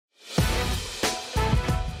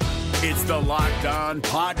It's the Locked On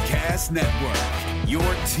Podcast Network, your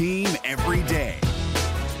team every day.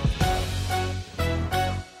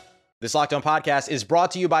 This Locked On Podcast is brought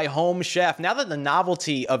to you by Home Chef. Now that the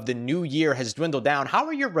novelty of the new year has dwindled down, how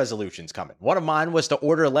are your resolutions coming? One of mine was to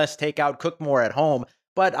order less takeout, cook more at home,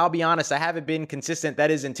 but I'll be honest, I haven't been consistent. That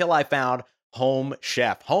is until I found Home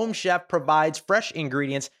Chef. Home Chef provides fresh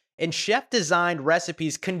ingredients and chef-designed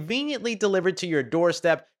recipes conveniently delivered to your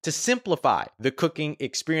doorstep to simplify the cooking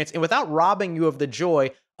experience and without robbing you of the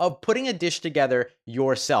joy of putting a dish together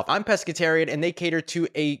yourself. I'm pescatarian and they cater to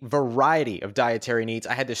a variety of dietary needs.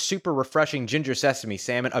 I had this super refreshing ginger sesame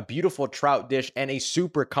salmon, a beautiful trout dish, and a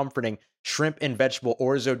super comforting shrimp and vegetable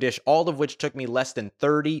orzo dish, all of which took me less than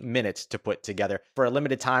 30 minutes to put together. For a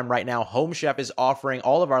limited time right now, Home Chef is offering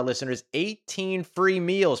all of our listeners 18 free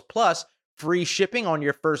meals plus free shipping on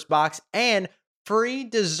your first box and free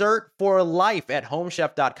dessert for life at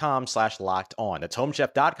homechef.com/lockedon. That's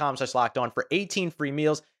homechef.com/lockedon for 18 free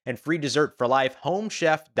meals and free dessert for life.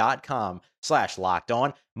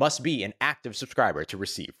 Homechef.com/lockedon. Must be an active subscriber to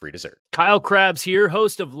receive free dessert. Kyle Krabs here,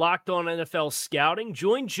 host of Locked On NFL Scouting.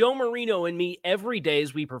 Join Joe Marino and me every day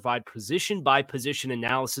as we provide position-by-position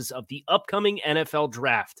analysis of the upcoming NFL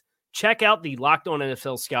Draft. Check out the Locked On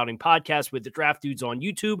NFL Scouting podcast with the Draft Dudes on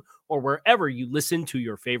YouTube or wherever you listen to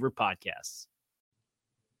your favorite podcasts.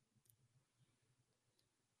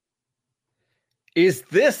 Is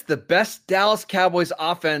this the best Dallas Cowboys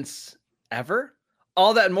offense ever?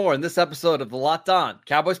 All that and more in this episode of the Locked On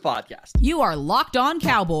Cowboys podcast. You are Locked On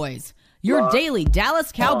Cowboys, your daily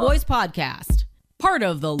Dallas Cowboys podcast. Part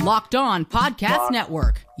of the Locked On Podcast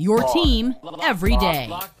Network, your team every day.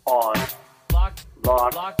 Locked on Cowboys.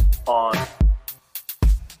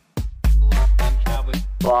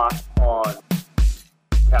 Locked on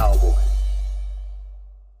Cowboys.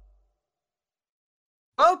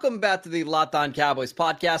 Welcome back to the Locked On Cowboys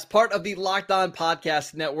podcast, part of the Locked On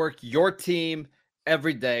Podcast Network, your team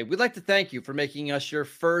every day. We'd like to thank you for making us your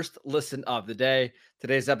first listen of the day.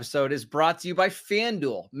 Today's episode is brought to you by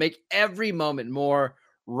FanDuel. Make every moment more.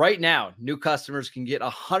 Right now, new customers can get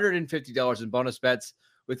 $150 in bonus bets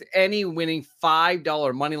with any winning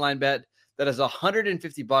 $5 moneyline bet. That is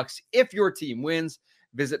 $150 if your team wins.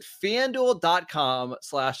 Visit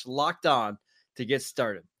FanDuel.com/lockedon to get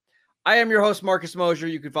started. I am your host, Marcus Mosher.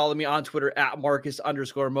 You can follow me on Twitter at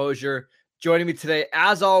Marcus_Mosher. Joining me today,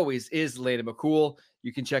 as always, is Landon McCool.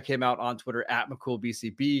 You can check him out on Twitter at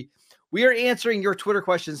McCoolBCB. We are answering your Twitter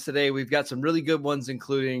questions today. We've got some really good ones,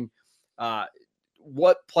 including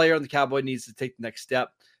what player on the Cowboy needs to take the next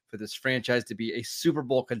step for this franchise to be a Super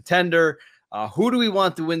Bowl contender. Who do we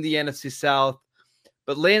want to win the NFC South?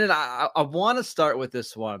 But Landon, I want to start with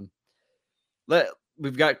this one.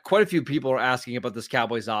 We've got quite a few people are asking about this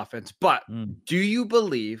Cowboys offense, but do you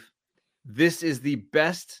believe this is the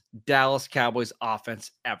best Dallas Cowboys offense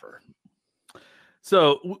ever?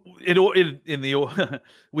 So in the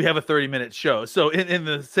we have a 30-minute show. So for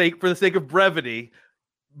the sake of brevity,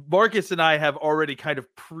 Marcus and I have already kind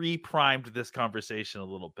of pre-primed this conversation a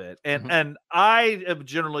little bit. And I am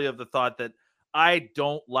generally of the thought that I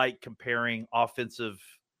don't like comparing offensive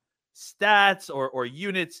stats or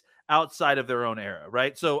units outside of their own era,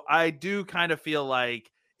 right? So I do kind of feel like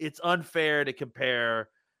it's unfair to compare,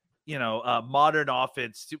 modern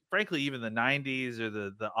offense to, frankly, even the 90s or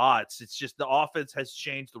the aughts. It's just the offense has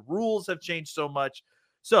changed. The rules have changed so much.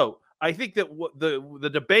 So I think that the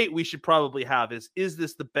debate we should probably have is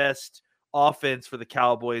this the best offense for the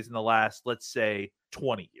Cowboys in the last, let's say,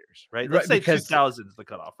 20 years, right? Let's say 2000 is the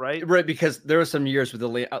cutoff, right? Right, because there were some years with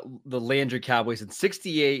the Landry Cowboys in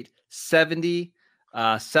 68, 70,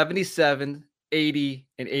 77, 80,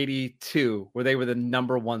 and 82, where they were the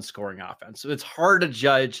number one scoring offense. So it's hard to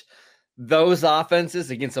judge those offenses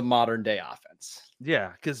against a modern day offense.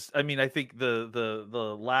 Yeah, because I think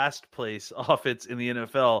the last place offense in the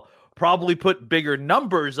NFL probably put bigger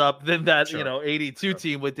numbers up than that 82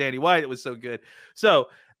 team with Danny White. It was so good. So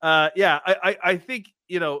I think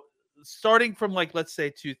starting from let's say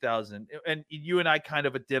 2000, and you and I kind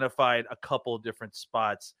of identified a couple of different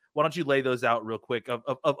spots. Why don't you lay those out real quick of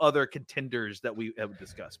other contenders that we have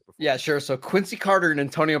discussed before? Yeah, sure. So Quincy Carter and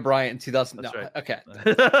Antonio Bryant in 2000. That's right. Okay.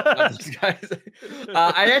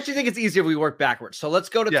 I actually think it's easier if we work backwards. So let's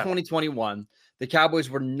go to 2021. The Cowboys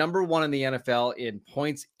were number one in the NFL in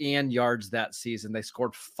points and yards that season. They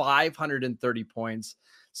scored 530 points.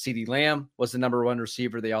 CeeDee Lamb was the number one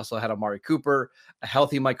receiver. They also had Amari Cooper, a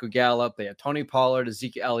healthy Michael Gallup. They had Tony Pollard,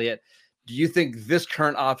 Ezekiel Elliott. Do you think this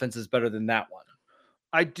current offense is better than that one?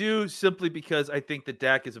 I do, simply because I think that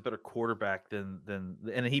Dak is a better quarterback than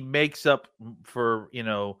and he makes up for,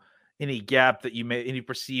 any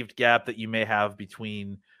perceived gap that you may have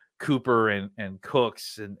between Cooper and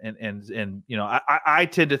Cooks and you know, I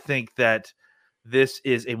tend to think that this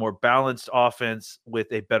is a more balanced offense with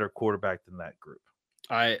a better quarterback than that group.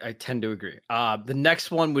 I tend to agree. The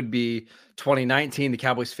next one would be 2019. The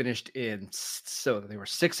Cowboys finished so they were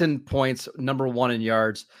 6 in points, number 1 in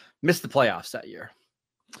yards, missed the playoffs that year.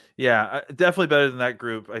 Yeah, definitely better than that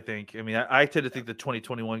group, I think. I mean, I tend to think the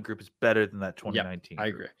 2021 group is better than that 2019 I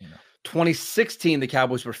group, agree. You know? 2016, the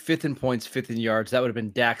Cowboys were 5th in points, 5th in yards. That would have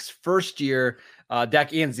been Dak's first year,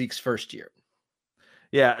 Dak and Zeke's first year.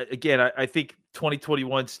 Yeah, again, I think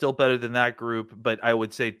 2021 still better than that group, but I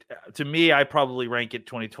would say, to me, I probably rank it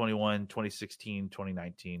 2021, 2016,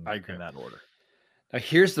 2019 I agree. in that order. Now,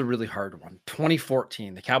 here's the really hard one.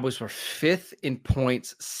 2014, the Cowboys were 5th in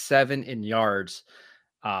points, 7 in yards,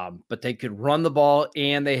 but they could run the ball,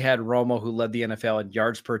 and they had Romo, who led the NFL in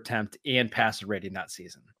yards per attempt and passer rating that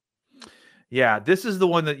season. Yeah, this is the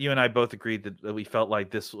one that you and I both agreed that we felt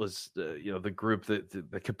like this was the group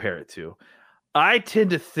that compare it to. I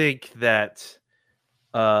tend to think that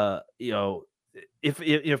if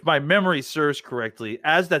my memory serves correctly,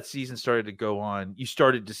 as that season started to go on, you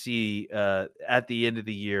started to see at the end of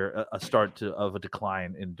the year a start of a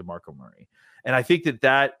decline in DeMarco Murray. And I think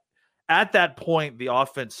that at that point, the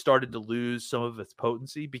offense started to lose some of its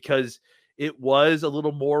potency because it was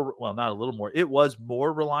it was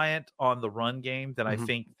more reliant on the run game than I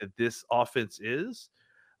think that this offense is.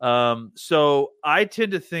 So I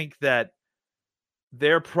tend to think that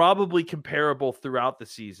they're probably comparable throughout the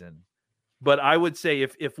season. But I would say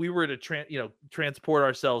if we were to transport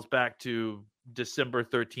ourselves back to December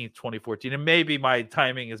 13th, 2014, and maybe my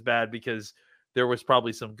timing is bad because there was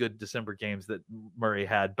probably some good December games that Murray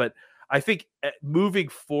had, but I think moving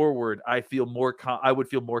forward, I would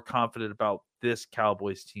feel more confident about this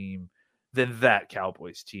Cowboys team than that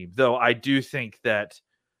Cowboys team. Though I do think that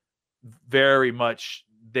very much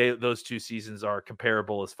those two seasons are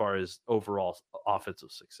comparable as far as overall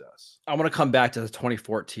offensive success. I want to come back to the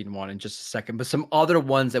 2014 one in just a second, but some other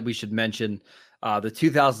ones that we should mention. The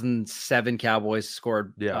 2007 Cowboys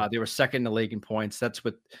scored. They were second in the league in points. That's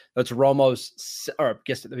Romo's, or I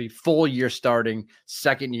guess the full year starting,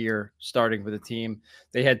 second year starting for the team.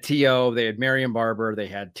 They had T.O., they had Marion Barber, they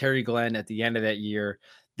had Terry Glenn at the end of that year.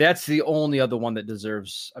 That's the only other one that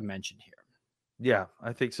deserves a mention here. Yeah,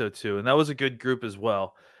 I think so too. And that was a good group as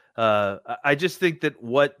well. I just think that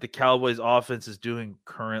what the Cowboys offense is doing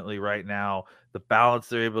currently right now, the balance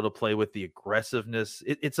they're able to play with, the aggressiveness,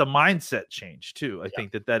 it's a mindset change too. I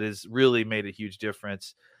think that has really made a huge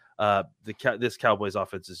difference. This Cowboys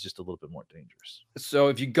offense is just a little bit more dangerous. So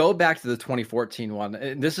if you go back to the 2014 one,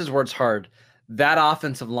 and this is where it's hard, that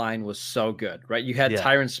offensive line was so good, right? You had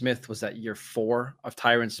Tyron Smith, was that year 4 of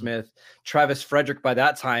Tyron Smith. Travis Frederick by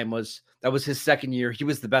that time that was his second year. He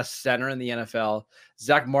was the best center in the NFL.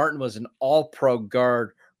 Zach Martin was an all-pro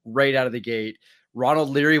guard right out of the gate. Ronald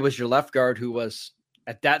Leary was your left guard, who was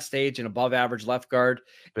at that stage an above-average left guard.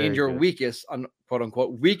 And your weakest,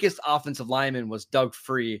 quote-unquote, weakest offensive lineman was Doug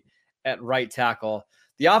Free at right tackle.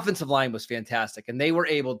 The offensive line was fantastic, and they were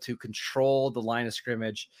able to control the line of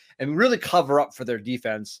scrimmage and really cover up for their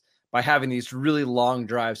defense by having these really long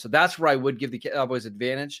drives. So that's where I would give the Cowboys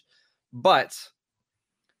advantage. But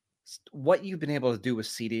what you've been able to do with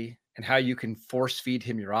CD and how you can force feed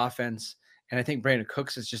him your offense. And I think Brandon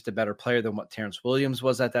Cooks is just a better player than what Terrence Williams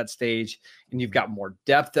was at that stage. And you've got more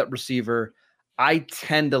depth at receiver. I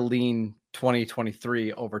tend to lean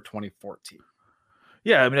 2023 over 2014.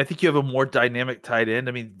 Yeah, I mean, I think you have a more dynamic tight end.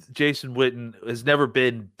 I mean, Jason Witten has never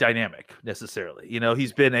been dynamic necessarily.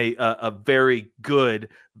 He's been a very good,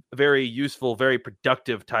 very useful, very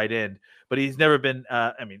productive tight end, but he's never been,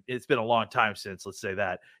 it's been a long time since, let's say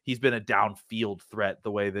that, he's been a downfield threat the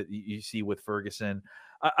way that you see with Ferguson.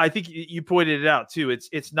 I think you pointed it out too.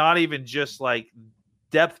 It's not even just like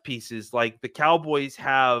depth pieces. Like the Cowboys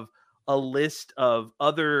have a list of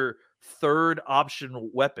other third option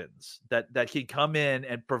weapons that can come in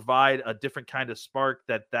and provide a different kind of spark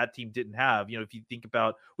that team didn't have. If you think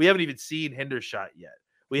about, we haven't even seen Hendershot yet.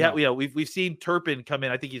 We've seen Turpin come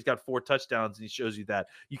in. I think he's got 4 touchdowns, and he shows you that.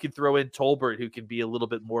 You can throw in Tolbert, who can be a little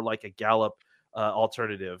bit more like a Gallup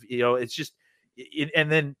alternative. It's just,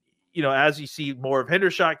 and then as you see more of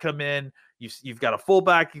Hendershot come in, you've got a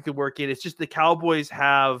fullback you can work in. It's just the Cowboys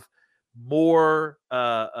have more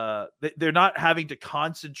they're not having to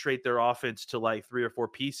concentrate their offense to like 3 or 4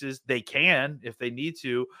 pieces. They can if they need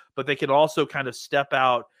to, but they can also kind of step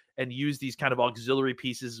out and use these kind of auxiliary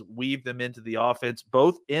pieces, weave them into the offense,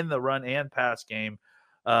 both in the run and pass game,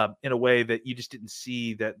 in a way that you just didn't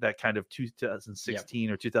see that kind of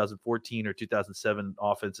 2016 or 2014 or 2007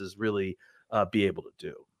 offenses really be able to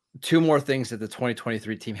do. two more things that the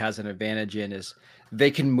 2023 team has an advantage in is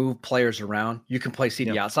they can move players around. You can play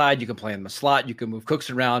CD outside. You can play in the slot. You can move Cooks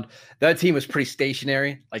around. That team was pretty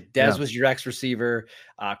stationary. Like Dez was your X receiver.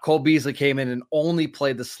 Cole Beasley came in and only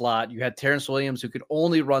played the slot. You had Terrence Williams who could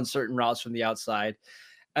only run certain routes from the outside.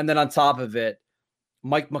 And then on top of it,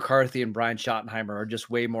 Mike McCarthy and Brian Schottenheimer are just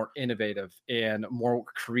way more innovative and more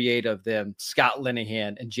creative than Scott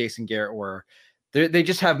Linehan and Jason Garrett were. They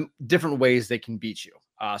just have different ways they can beat you.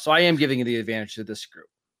 So I am giving you the advantage to this group.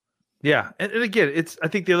 Yeah. And again, I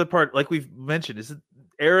think the other part, like we've mentioned, is that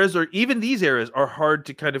eras or even these eras are hard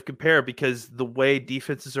to kind of compare because the way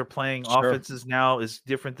defenses are playing offenses now is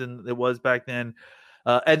different than it was back then.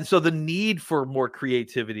 And so the need for more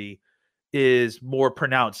creativity is more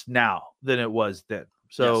pronounced now than it was then.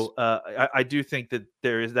 So I do think that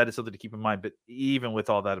that is something to keep in mind. But even with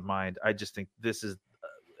all that in mind, I just think this is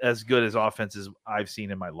as good as offenses I've seen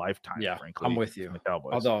in my lifetime. Yeah, frankly, I'm with you. The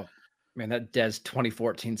Cowboys. Although, man, that Dez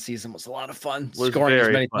 2014 season was a lot of fun. Scoring as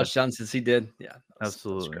many touchdowns as he did. Yeah,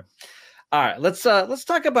 absolutely. All right, let's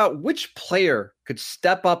talk about which player could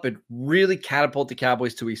step up and really catapult the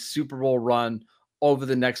Cowboys to a Super Bowl run over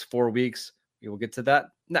the next 4 weeks. We will get to that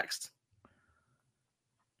next.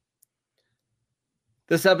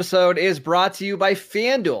 This episode is brought to you by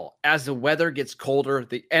FanDuel. As the weather gets colder,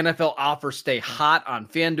 the NFL offers stay hot on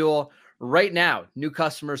FanDuel. Right now, new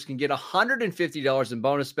customers can get $150 in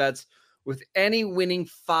bonus bets with any winning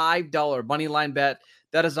 $5 moneyline bet.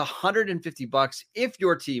 That is $150 if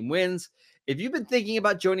your team wins. If you've been thinking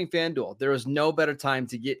about joining FanDuel, there is no better time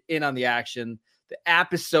to get in on the action. The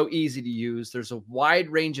app is so easy to use. There's a wide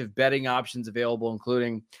range of betting options available,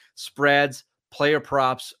 including spreads, player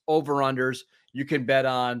props, over-unders. You can bet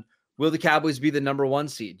on, will the Cowboys be the number 1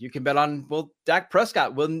 seed? You can bet on, will Dak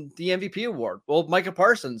Prescott win the MVP award? Will Micah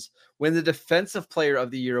Parsons win the Defensive Player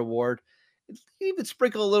of the Year award? You can even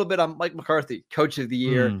sprinkle a little bit on Mike McCarthy, Coach of the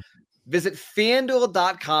Year. Visit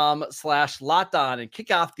FanDuel.com/LockedOn and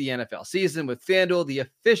kick off the NFL season with FanDuel, the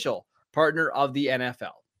official partner of the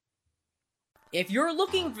NFL. If you're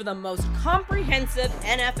looking for the most comprehensive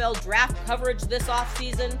NFL draft coverage this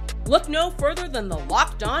offseason, look no further than the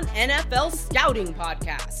Locked On NFL Scouting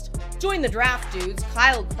Podcast. Join the draft dudes,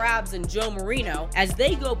 Kyle Krabs and Joe Marino, as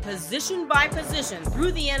they go position by position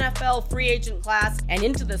through the NFL free agent class and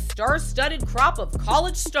into the star-studded crop of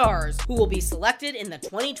college stars who will be selected in the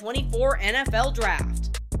 2024 NFL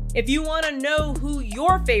Draft. If you want to know who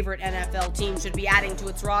your favorite NFL team should be adding to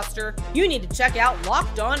its roster, you need to check out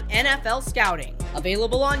Locked On NFL Scouting,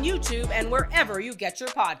 available on YouTube and wherever you get your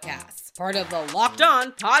podcasts. Part of the Locked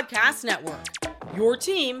On Podcast Network, your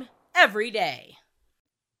team every day.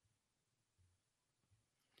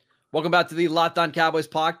 Welcome back to the Locked On Cowboys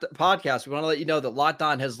podcast. We want to let you know that Locked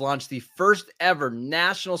On has launched the first ever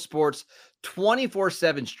national sports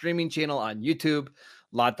 24/7 streaming channel on YouTube.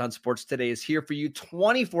 Locked On Sports Today is here for you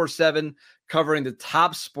 24/7, covering the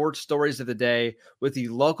top sports stories of the day with the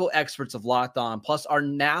local experts of Locked On, plus our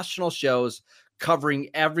national shows covering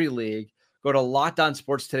every league. Go to Locked On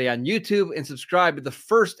Sports Today on YouTube and subscribe to the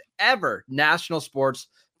first ever national sports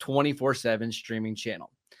 24/7 streaming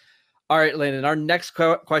channel. All right, Landon, our next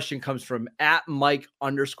question comes from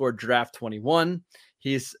 @Mike_Draft21.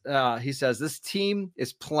 He says, this team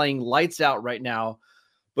is playing lights out right now,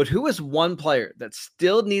 but who is one player that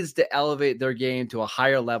still needs to elevate their game to a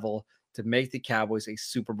higher level to make the Cowboys a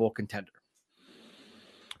Super Bowl contender?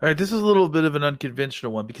 All right, this is a little bit of an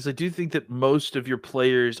unconventional one because I do think that most of your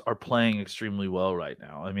players are playing extremely well right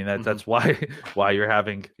now. I mean, that's why you're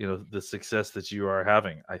having, the success that you are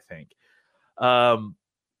having, I think.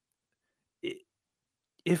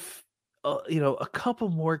 If a couple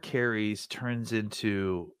more carries turns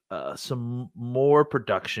into some more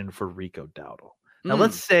production for Rico Dowdle. Now,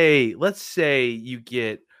 let's say you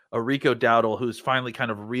get a Rico Dowdle who's finally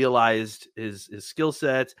kind of realized his skill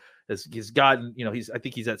set. He's gotten, I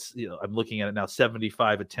think he's at, I'm looking at it now,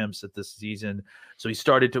 75 attempts at this season. So he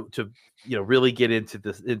started to really get into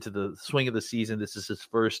the swing of the season. This is his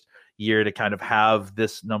first year to kind of have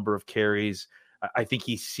this number of carries. I think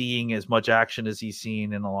he's seeing as much action as he's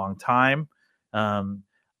seen in a long time.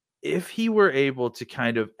 If he were able to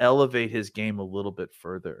kind of elevate his game a little bit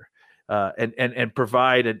further, and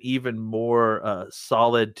provide an even more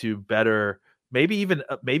solid to better, maybe even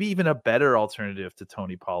a better alternative to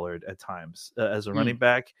Tony Pollard at times as a running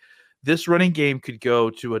back, this running game could go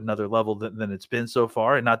to another level than it's been so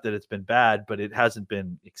far. And not that it's been bad, but it hasn't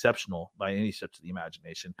been exceptional by any stretch of the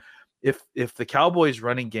imagination. If the Cowboys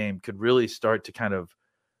running game could really start to kind of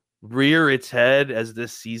rear its head as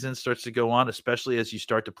this season starts to go on, especially as you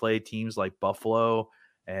start to play teams like Buffalo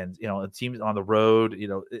And, it seems on the road,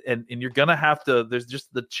 and you're going to have to, there's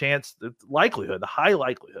just the high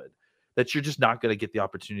likelihood that you're just not going to get the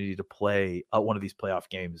opportunity to play one of these playoff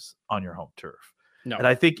games on your home turf. No. And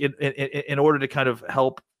I think in order to kind of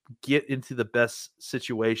help get into the best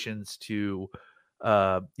situations to,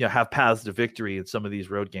 have paths to victory in some of these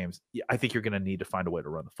road games, I think you're going to need to find a way to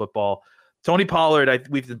run the football. Tony Pollard,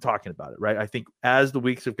 we've been talking about it, right? I think as the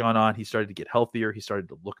weeks have gone on, he started to get healthier. He started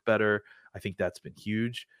to look better. I think that's been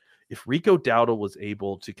huge. If Rico Dowdle was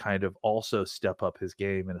able to kind of also step up his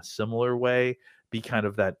game in a similar way, be kind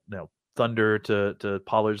of that, thunder to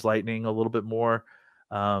Pollard's lightning a little bit more,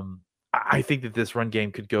 I think that this run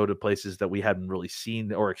game could go to places that we hadn't really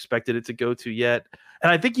seen or expected it to go to yet.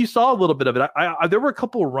 And I think you saw a little bit of it. There were a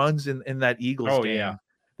couple of runs in that Eagles game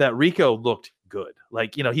that Rico looked good.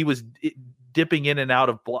 Like, he was dipping in and out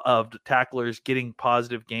of tacklers, getting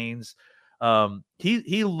positive gains.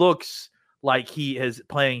 He looks like he is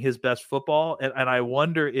playing his best football. And I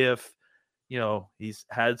wonder if, he's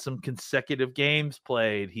had some consecutive games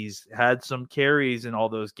played. He's had some carries in all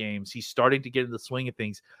those games. He's starting to get in the swing of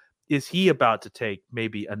things. Is he about to take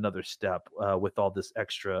maybe another step with all this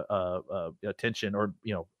extra attention or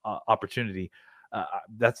opportunity?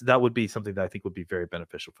 That would be something that I think would be very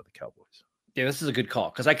beneficial for the Cowboys. Yeah, this is a good call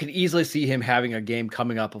because I could easily see him having a game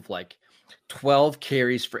coming up of like 12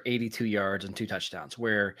 carries for 82 yards and 2 touchdowns,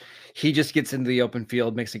 where he just gets into the open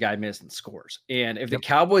field, makes a guy miss, and scores. And if the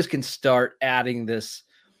Cowboys can start adding this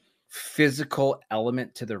physical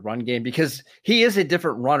element to the run game, because he is a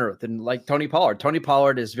different runner than like Tony Pollard. Tony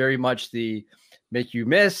Pollard is very much the make you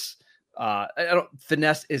miss.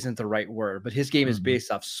 Finesse isn't the right word, but his game is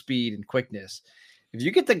based off speed and quickness. If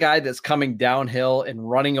you get the guy that's coming downhill and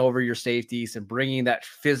running over your safeties and bringing that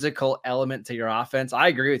physical element to your offense, I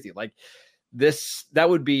agree with you. Like that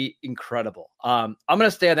would be incredible. I'm going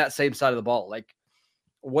to stay on that same side of the ball. Like,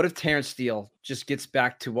 what if Terrence Steele just gets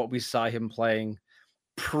back to what we saw him playing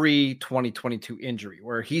pre-2022 injury,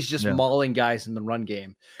 where he's just mauling guys in the run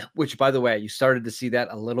game, which, by the way, you started to see that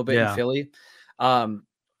a little bit in Philly.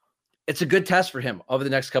 It's a good test for him over the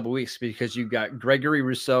next couple of weeks because you've got Gregory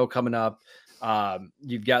Rousseau coming up.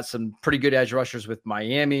 You've got some pretty good edge rushers with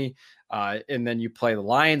Miami. And then you play the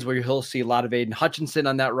Lions, where he'll see a lot of Aiden Hutchinson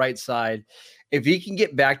on that right side. If he can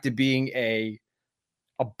get back to being a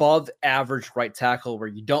above average right tackle where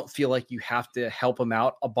you don't feel like you have to help him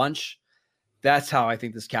out a bunch, that's how I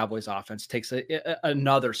think this Cowboys offense takes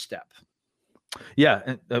another step.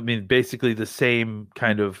 Yeah. I mean, basically the same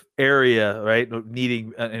kind of area, right?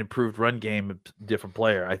 Needing an improved run game, different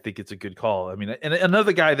player. I think it's a good call. I mean, and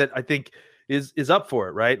another guy that I think is up for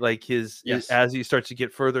it, right? Like as he starts to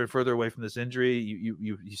get further and further away from this injury,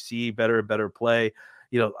 you see better and better play.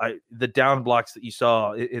 The down blocks that you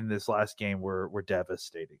saw in this last game were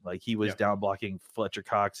devastating. Like he was down blocking Fletcher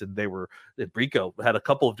Cox, and Rico had a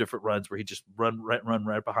couple of different runs where he just run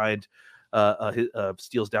right behind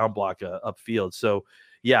Steele's down block upfield. So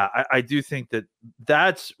yeah, I do think it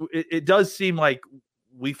does seem like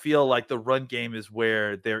we feel like the run game is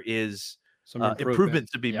where there is some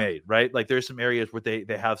improvement to be made, right? Like there's some areas where they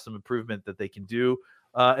have some improvement that they can do.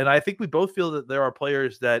 And I think we both feel that there are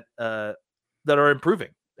players that are improving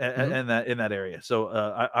in that area. So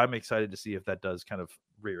I'm excited to see if that does kind of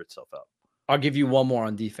rear itself up. I'll give you one more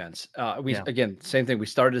on defense. Again, same thing. We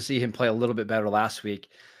started to see him play a little bit better last week.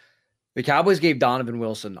 The Cowboys gave Donovan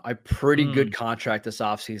Wilson a pretty good contract this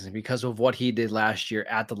offseason because of what he did last year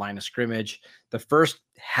at the line of scrimmage. The first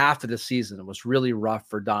half of the season was really rough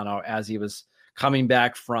for Dono as he was coming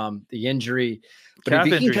back from the injury. But calf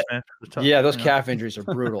injuries, man. Those calf injuries are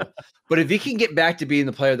brutal. But if he can get back to being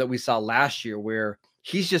the player that we saw last year, where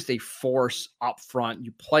he's just a force up front,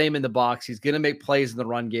 you play him in the box, he's going to make plays in the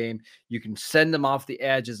run game. You can send him off the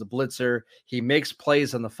edge as a blitzer. He makes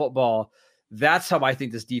plays on the football. That's how I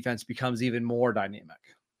think this defense becomes even more dynamic.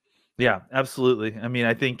 Yeah, absolutely. I mean,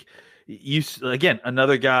 I think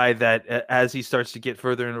another guy that as he starts to get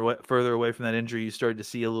further away from that injury, you started to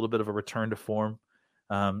see a little bit of a return to form.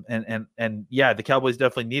 The Cowboys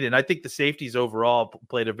definitely need it. And I think the safeties overall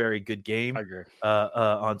played a very good game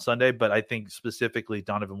on Sunday, but I think specifically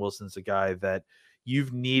Donovan Wilson's a guy that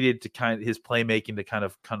you've needed to his playmaking to kind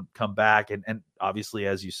of come back. And obviously,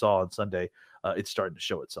 as you saw on Sunday, it's starting to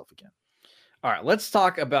show itself again. All right, let's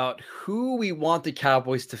talk about who we want the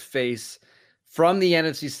Cowboys to face from the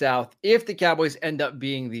NFC South. If the Cowboys end up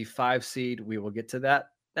being the 5 seed, we will get to that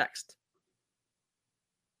next.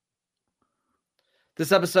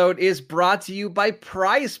 This episode is brought to you by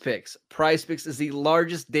Prize Picks. Prize Picks is the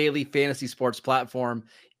largest daily fantasy sports platform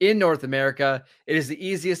in North America. It is the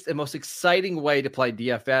easiest and most exciting way to play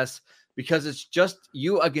DFS because it's just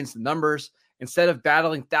you against the numbers. Instead of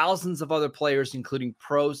battling thousands of other players, including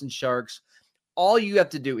pros and sharks, all you have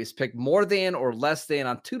to do is pick more than or less than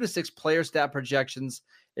on 2 to 6 player stat projections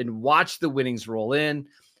and watch the winnings roll in.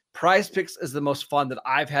 Prize Picks is the most fun that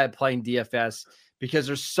I've had playing DFS because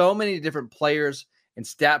there's so many different players and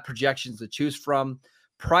stat projections to choose from.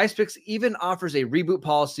 Prize Picks even offers a reboot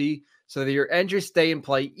policy so that your entries stay in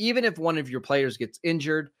play even if one of your players gets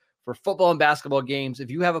injured. For football and basketball games,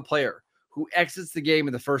 if you have a player who exits the game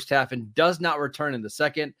in the first half and does not return in the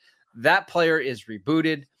second, that player is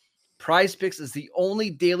rebooted. Prize Picks is the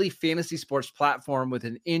only daily fantasy sports platform with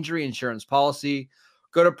an injury insurance policy.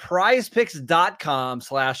 Go to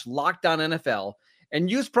prizepicks.com/LockedOnNFL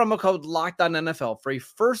and use promo code LockedOnNFL for a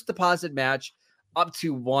first deposit match up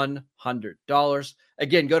to $100.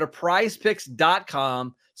 Again, go to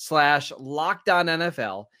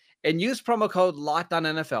prizepicks.com/LockedOnNFL and use promo code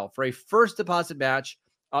LockedOnNFL for a first deposit match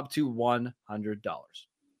up to $100.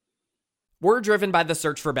 We're driven by the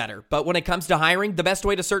search for better, but when it comes to hiring, the best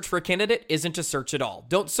way to search for a candidate isn't to search at all.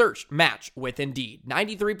 Don't search, match with Indeed.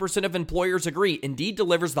 93% of employers agree Indeed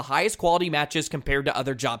delivers the highest quality matches compared to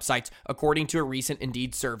other job sites, according to a recent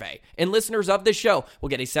Indeed survey. And listeners of this show will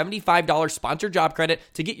get a $75 sponsored job credit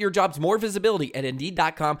to get your jobs more visibility at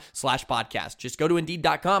Indeed.com/podcast. Just go to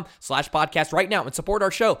Indeed.com/podcast right now and support our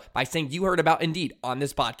show by saying you heard about Indeed on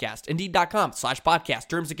this podcast. Indeed.com/podcast.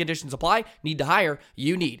 Terms and conditions apply. Need to hire?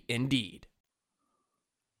 You need Indeed.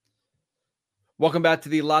 Welcome back to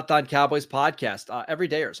the Locked On Cowboys podcast. Every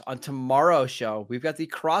dayers. On tomorrow's show, we've got the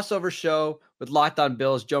crossover show with Locked On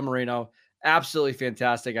Bills, Joe Marino. Absolutely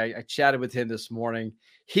fantastic. I chatted with him this morning.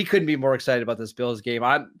 He couldn't be more excited about this Bills game.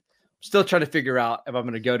 I'm still trying to figure out if I'm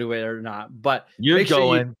going to go to it or not. But you're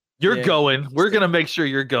going. You're going. We're going to make sure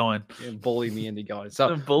you're going. And bully me into going.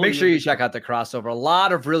 So make sure you check out the crossover. A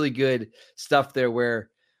lot of really good stuff there where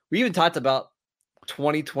we even talked about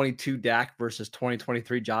 2022 Dak versus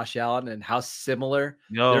 2023 Josh Allen and how similar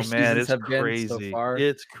their seasons have been so far.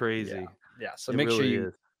 It's crazy. Yeah. So make sure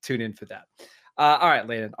you tune in for that. All right,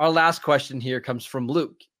 Landon. Our last question here comes from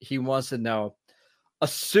Luke. He wants to know,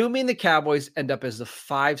 assuming the Cowboys end up as the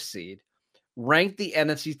 5 seed, rank the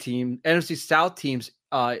NFC South teams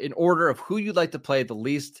in order of who you'd like to play the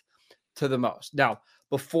least to the most. Now,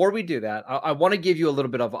 before we do that, I want to give you a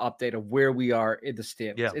little bit of an update of where we are in the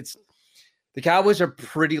standings. The Cowboys are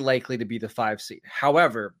pretty likely to be the 5 seed.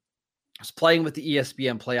 However, I was playing with the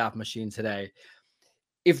ESPN playoff machine today.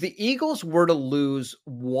 If the Eagles were to lose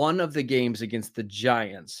one of the games against the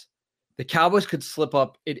Giants, the Cowboys could slip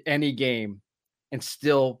up in any game and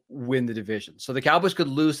still win the division. So the Cowboys could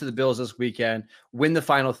lose to the Bills this weekend, win the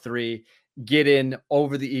final 3, get in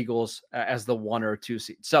over the Eagles as the 1 or 2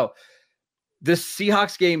 seed. So this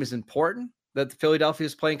Seahawks game is important that the Philadelphia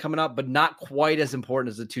is playing coming up, but not quite as important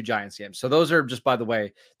as the 2 Giants games. So those are, just by the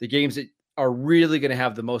way, the games that are really going to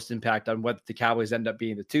have the most impact on whether the Cowboys end up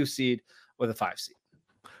being the 2 seed or the 5 seed.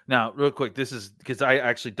 Now, real quick, this is because I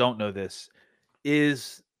actually don't know this.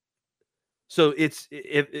 So it's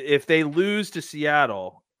if they lose to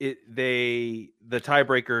Seattle, the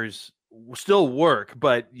tiebreakers still work,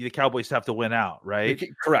 but the Cowboys have to win out, right?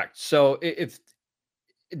 Correct. So if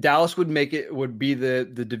Dallas would be the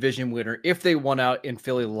division winner if they won out and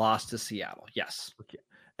Philly lost to Seattle. Yes. Okay.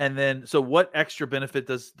 And then, so what extra benefit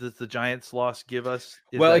does the Giants loss give us?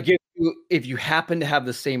 If you happen to have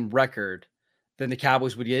the same record, then the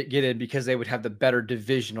Cowboys would get in because they would have the better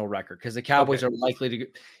divisional record. Because the Cowboys are likely to,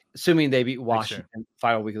 assuming they beat Washington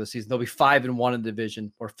final week of the season, they'll be 5-1 in the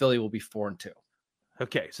division, or Philly will be 4-2.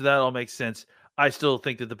 Okay, so that all makes sense. I still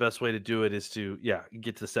think that the best way to do it is to,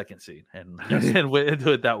 get to the 2nd seed and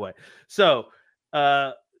do it that way. So,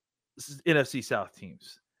 NFC South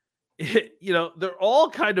teams, they're all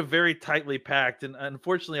kind of very tightly packed, and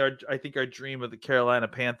unfortunately, I think our dream of the Carolina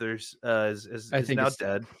Panthers is now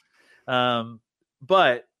dead.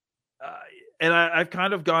 But I've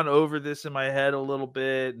kind of gone over this in my head a little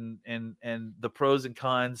bit, and the pros and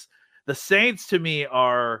cons. The Saints to me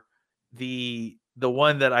are the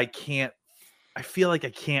one that I feel like I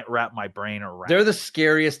can't wrap my brain around. They're the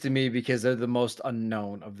scariest to me because they're the most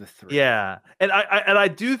unknown of the 3. Yeah. And I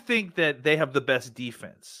do think that they have the best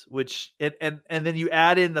defense, which, and then you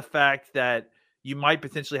add in the fact that you might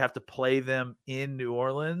potentially have to play them in New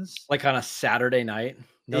Orleans. Like on a Saturday night.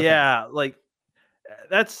 Like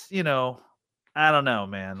that's, I don't know,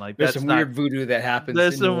 man. Like there's some weird voodoo that happens.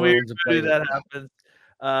 There's some weird voodoo that happens.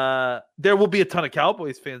 There will be a ton of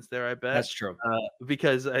Cowboys fans there, I bet. That's true.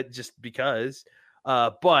 Because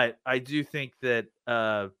but I do think that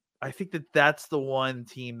that's the one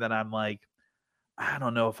team that I'm like, I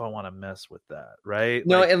don't know if I want to mess with that, right?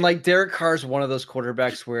 No, and like Derek Carr is one of those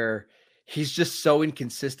quarterbacks where he's just so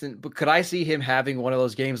inconsistent. But could I see him having one of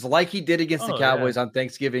those games like he did against the Cowboys on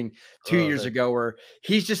Thanksgiving 2 years ago, where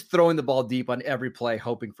he's just throwing the ball deep on every play,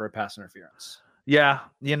 hoping for a pass interference? Yeah,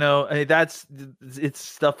 it's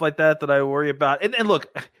stuff like that I worry about. And look,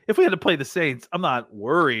 if we had to play the Saints, I'm not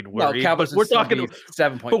worried. No, Cowboys we're talking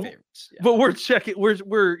 7-point favorites. Yeah. But we're checking.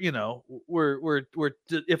 We're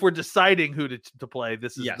if we're deciding who to play,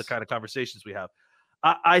 this is the kind of conversations we have.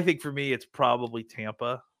 I think for me, it's probably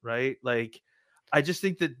Tampa, right? Like, I just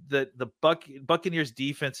think that the Buccaneers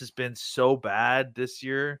defense has been so bad this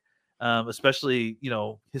year, especially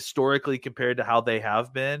historically compared to how they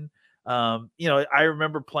have been. I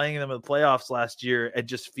remember playing them in the playoffs last year and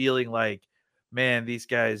just feeling like, man, these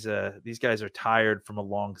guys are tired from a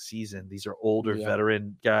long season. These are older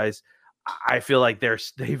veteran guys. I feel like they're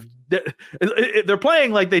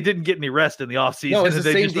playing like they didn't get any rest in the offseason. No, it's the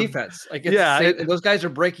same defense. Like, and those guys are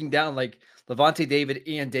breaking down. Like Levante David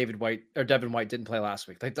and Devin White didn't play last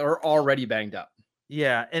week. Like, they're already banged up.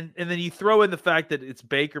 Yeah, and then you throw in the fact that it's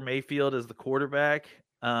Baker Mayfield as the quarterback.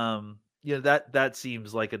 That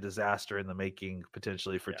seems like a disaster in the making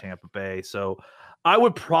potentially for Tampa Bay. So I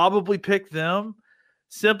would probably pick them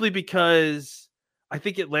simply because I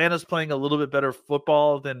think Atlanta's playing a little bit better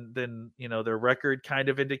football than their record kind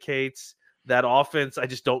of indicates. That offense, I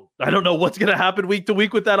don't know what's going to happen week to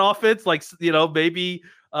week with that offense. Like, maybe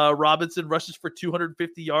Robinson rushes for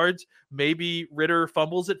 250 yards. Maybe Ritter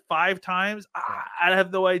fumbles it 5 times. I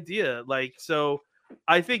have no idea. Like, so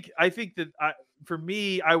I think that for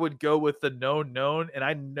me, I would go with the known, and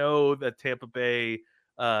I know that Tampa Bay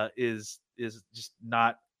is just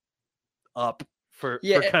not up for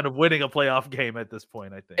kind of winning a playoff game at this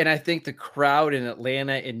point, I think. And I think the crowd in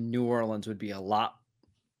Atlanta and New Orleans would be a lot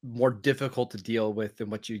more difficult to deal with than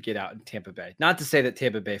what you get out in Tampa Bay. Not to say that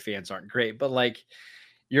Tampa Bay fans aren't great, but like,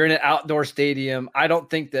 you're in an outdoor stadium. Do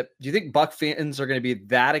you think Buck fans are going to be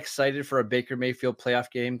that excited for a Baker Mayfield playoff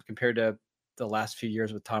game compared to the last few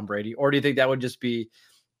years with Tom Brady? Or do you think that would just be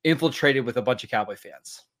infiltrated with a bunch of Cowboy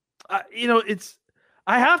fans?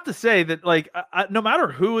 I have to say that, like, no matter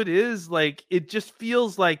who it is, like, it just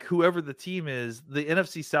feels like whoever the team is, the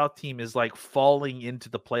NFC South team is like falling into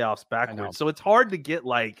the playoffs backwards. So it's hard to get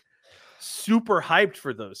like super hyped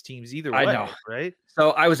for those teams either way. I know, right?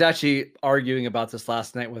 So I was actually arguing about this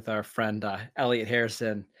last night with our friend Elliot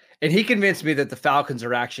Harrison, and he convinced me that the Falcons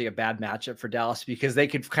are actually a bad matchup for Dallas because they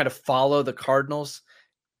could kind of follow the Cardinals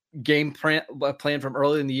game plan from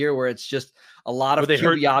early in the year, where it's just a lot of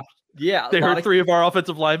QB options. Yeah, they hurt 3 of our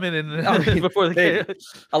offensive linemen before the game.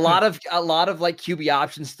 A lot of like QB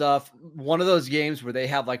option stuff. One of those games where they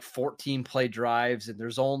have like 14 play drives and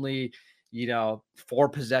there's only 4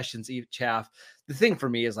 possessions each half. The thing for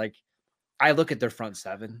me is, like, I look at their front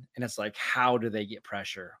 7 and it's like, how do they get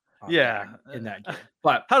pressure? In that game,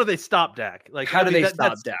 but how do they stop Dak? Like, how do they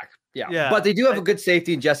stop Dak? Yeah, but they do have a good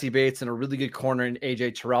safety in Jesse Bates and a really good corner in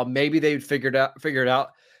AJ Terrell. Maybe they would figure it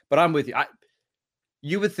out. But I'm with you.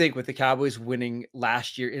 You would think with the Cowboys winning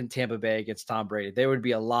last year in Tampa Bay against Tom Brady, there would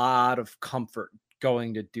be a lot of comfort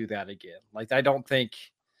going to do that again. Like, I don't think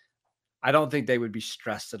they would be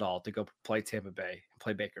stressed at all to go play Tampa Bay and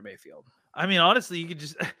play Baker Mayfield. I mean, honestly, you could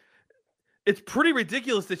just it's pretty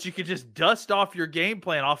ridiculous that you could just dust off your game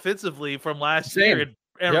plan offensively from last year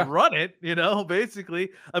and run it, basically.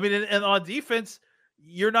 I mean, and on defense,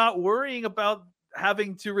 you're not worrying about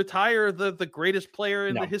having to retire the greatest player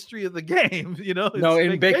in the history of the game.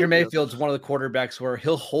 And Baker Mayfield's one of the quarterbacks where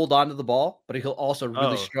he'll hold on to the ball, but he'll also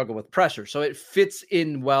really struggle with pressure. So it fits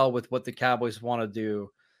in well with what the Cowboys want to do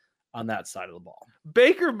on that side of the ball.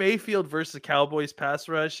 Baker Mayfield versus the Cowboys pass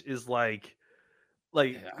rush is like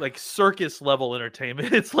circus level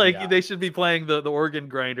entertainment. It's like they should be playing the organ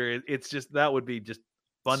grinder. It's just, that would be just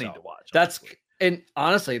funny to watch. And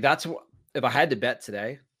honestly, that's what, if I had to bet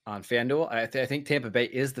today on FanDuel, I think Tampa Bay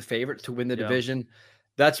is the favorite to win the division.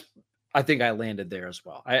 I think I landed there as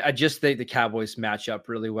well. I just think the Cowboys match up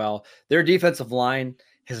really well. Their defensive line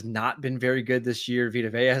has not been very good this year. Vita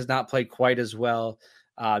Vea has not played quite as well.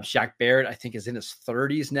 Shaq Barrett, I think, is in his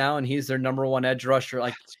 30s now, and he's their number 1 edge rusher.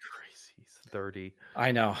 Like, that's crazy. He's 30.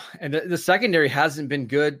 I know. And the secondary hasn't been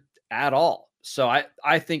good at all. So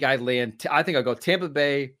I think I think I'll go Tampa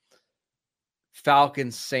Bay,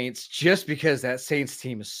 Falcons, Saints, just because that Saints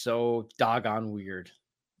team is so doggone weird.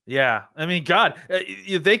 Yeah. I mean, God,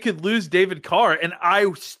 they could lose David Carr, and I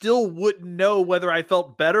still wouldn't know whether I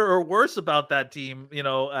felt better or worse about that team,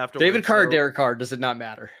 after David Carr or Derek Carr, does it not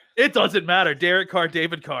matter? It doesn't matter. Derek Carr,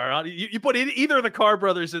 David Carr. You put either of the Carr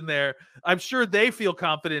brothers in there, I'm sure they feel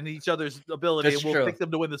confident in each other's ability and will pick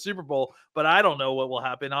them to win the Super Bowl. But I don't know what will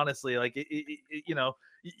happen, honestly. Like,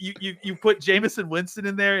 you put Jameis Winston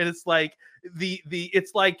in there, and it's like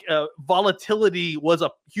it's like volatility was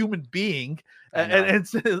a human being, and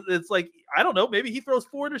it's like, I don't know. Maybe he throws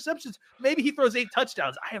 4 interceptions. Maybe he throws 8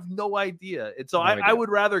 touchdowns. I have no idea. And so I would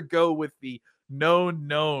rather go with the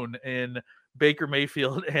known in Baker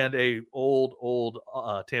Mayfield and a old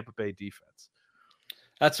Tampa Bay defense.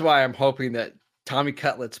 That's why I'm hoping that Tommy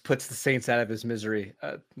Cutlets puts the Saints out of his misery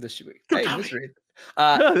this week. Hey, misery.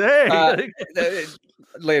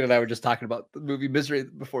 Lane and I were just talking about the movie Misery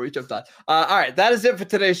before we jumped on. All right, that is it for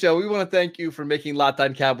today's show. We want to thank you for making Locked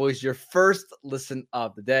On Cowboys your first listen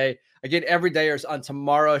of the day. Again, every day or on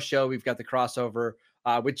tomorrow's show, we've got the crossover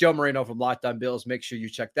with Joe Marino from Locked On Bills. Make sure you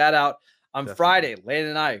check that out. On Friday, Lane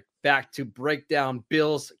and I back to break down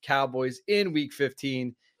Bills Cowboys in Week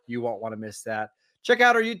 15. You won't want to miss that. Check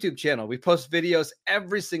out our YouTube channel. We post videos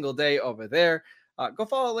every single day over there. Go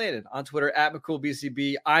follow Landon on Twitter at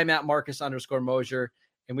McCoolBCB. I'm at Marcus_Mosier,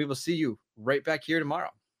 and we will see you right back here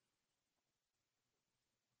tomorrow.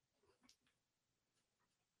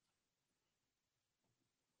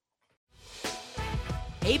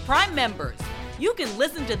 Hey, Prime members, you can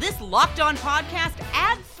listen to this Locked On podcast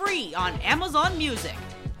ad-free on Amazon Music.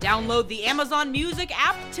 Download the Amazon Music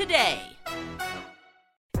app today.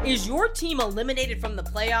 Is your team eliminated from the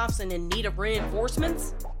playoffs and in need of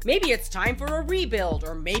reinforcements? Maybe it's time for a rebuild,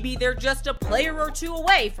 or maybe they're just a player or two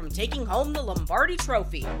away from taking home the Lombardi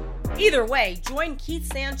Trophy. Either way, join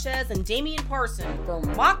Keith Sanchez and Damian Parson for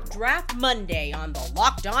Mock Draft Monday on the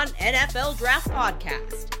Locked On NFL Draft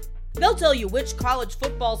Podcast. They'll tell you which college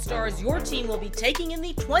football stars your team will be taking in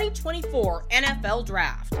the 2024 NFL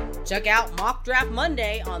Draft. Check out Mock Draft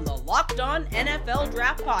Monday on the Locked On NFL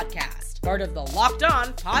Draft Podcast, part of the Locked On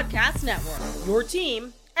Podcast Network. Your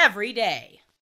team every day.